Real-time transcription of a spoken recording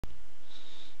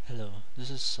Hello, this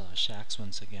is Shax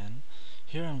once again.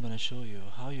 Here I'm going to show you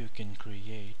how you can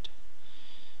create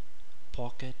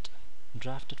pocket,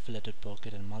 drafted filleted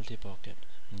pocket and multi-pocket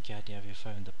in Catia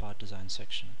V5 in the part design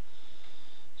section.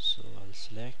 So I'll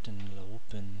select and I'll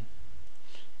open.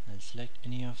 I'll select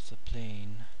any of the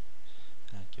plane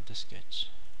and I'll give the sketch.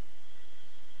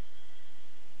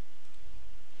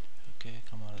 Okay,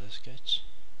 come out of the sketch.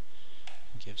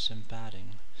 Give some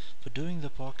padding. For doing the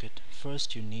pocket,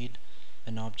 first you need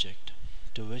an object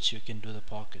to which you can do the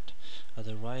pocket,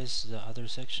 otherwise the other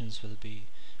sections will be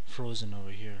frozen over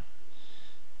here.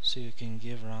 So you can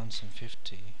give around some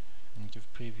 50 and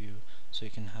give preview so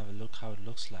you can have a look how it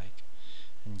looks like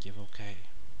and give OK.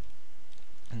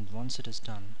 And once it is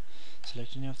done,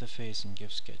 select any of the face and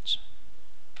give sketch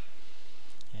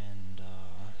and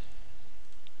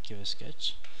give a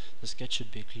sketch. The sketch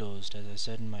should be closed. As I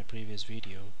said in my previous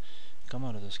video, come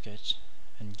out of the sketch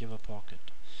and give a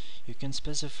pocket. You can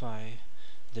specify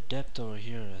the depth over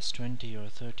here as 20 or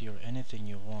 30 or anything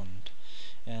you want,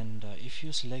 and if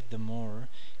you select the more,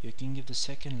 you can give the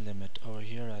second limit over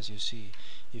here. As you see,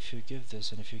 if you give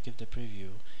this and if you give the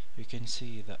preview, you can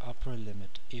see the upper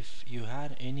limit. If you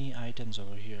had any items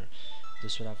over here,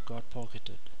 this would have got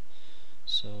pocketed.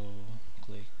 So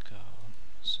click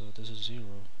so this is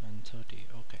 0 and 30.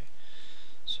 Okay,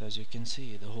 so as you can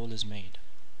see, the hole is made.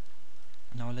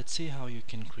 Now let's see how you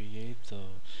can create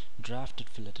the drafted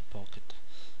filleted pocket.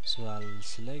 So I'll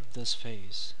select this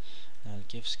face and I'll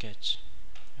give sketch.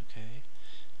 Okay,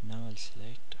 now I'll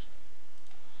select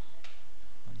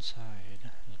one side,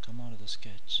 I'll come out of the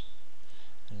sketch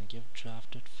and I'll give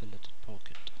drafted filleted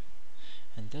pocket,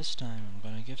 and this time I'm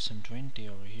gonna give some 20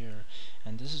 over here,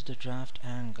 and this is the draft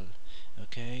angle.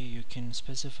 Okay, you can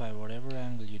specify whatever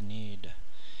angle you need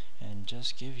and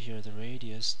just give here the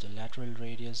radius, the lateral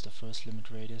radius, the first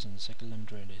limit radius and the second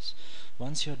limit radius.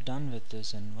 Once you're done with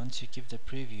this and once you give the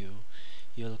preview,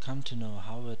 you'll come to know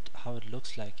how it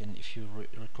looks like, and if you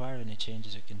require any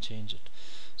changes, you can change it.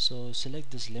 So select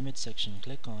this limit section,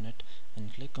 click on it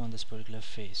and click on this particular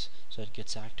face so it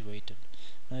gets activated.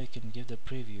 Now you can give the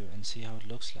preview and see how it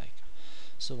looks like.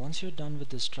 So once you're done with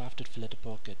this drafted filleted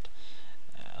pocket,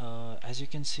 as you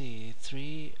can see,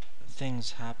 three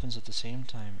things happens at the same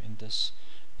time in this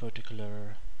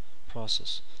particular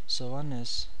process. So one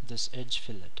is this edge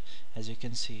fillet. As you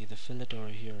can see, the fillet over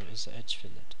here is the edge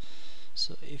fillet.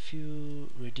 So if you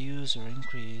reduce or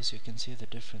increase, you can see the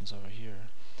difference over here.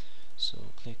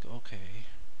 So click OK,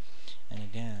 and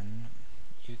again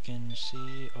you can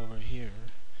see over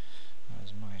here,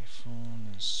 as my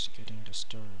phone is getting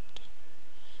disturbed.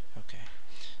 Okay,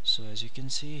 so as you can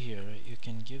see here, you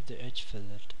can give the edge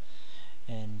fillet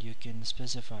and you can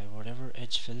specify whatever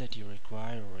edge fillet you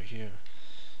require over here.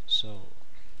 So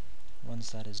once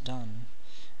that is done,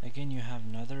 again you have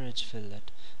another edge fillet,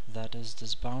 that is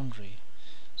this boundary.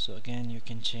 So again you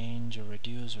can change or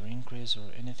reduce or increase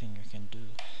or anything you can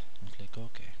do, and click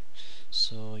OK.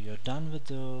 So you're done with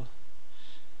the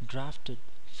drafted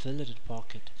filleted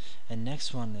pocket, and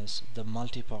next one is the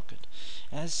multi-pocket.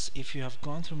 As if you have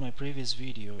gone through my previous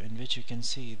video in which you can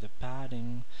see the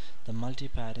padding, the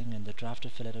multi-padding and the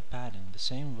drafted filleted padding, the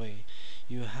same way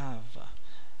you have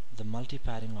the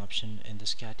multi-padding option in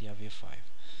this Catia V5.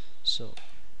 So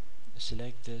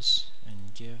select this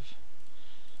and give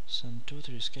some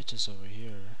 2-3 sketches over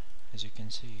here. As you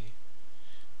can see,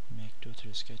 make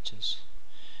 2-3 sketches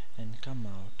and come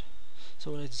out.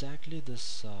 So what exactly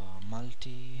this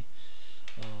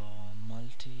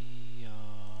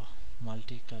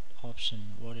multi-cut option,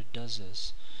 what it does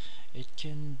is it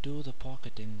can do the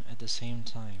pocketing at the same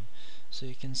time. So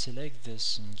you can select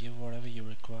this and give whatever you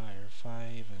require,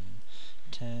 5 and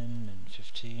 10 and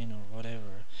 15 or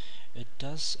whatever. It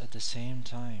does at the same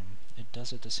time.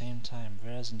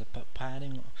 Whereas in the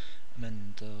padding,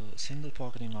 the single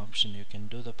pocketing option, you can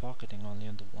do the pocketing only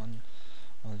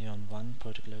on one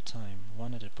particular time,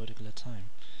 one at a particular time.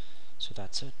 So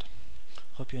that's it.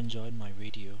 Hope you enjoyed my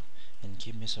video and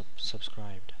keep me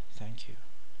subscribed. Thank you.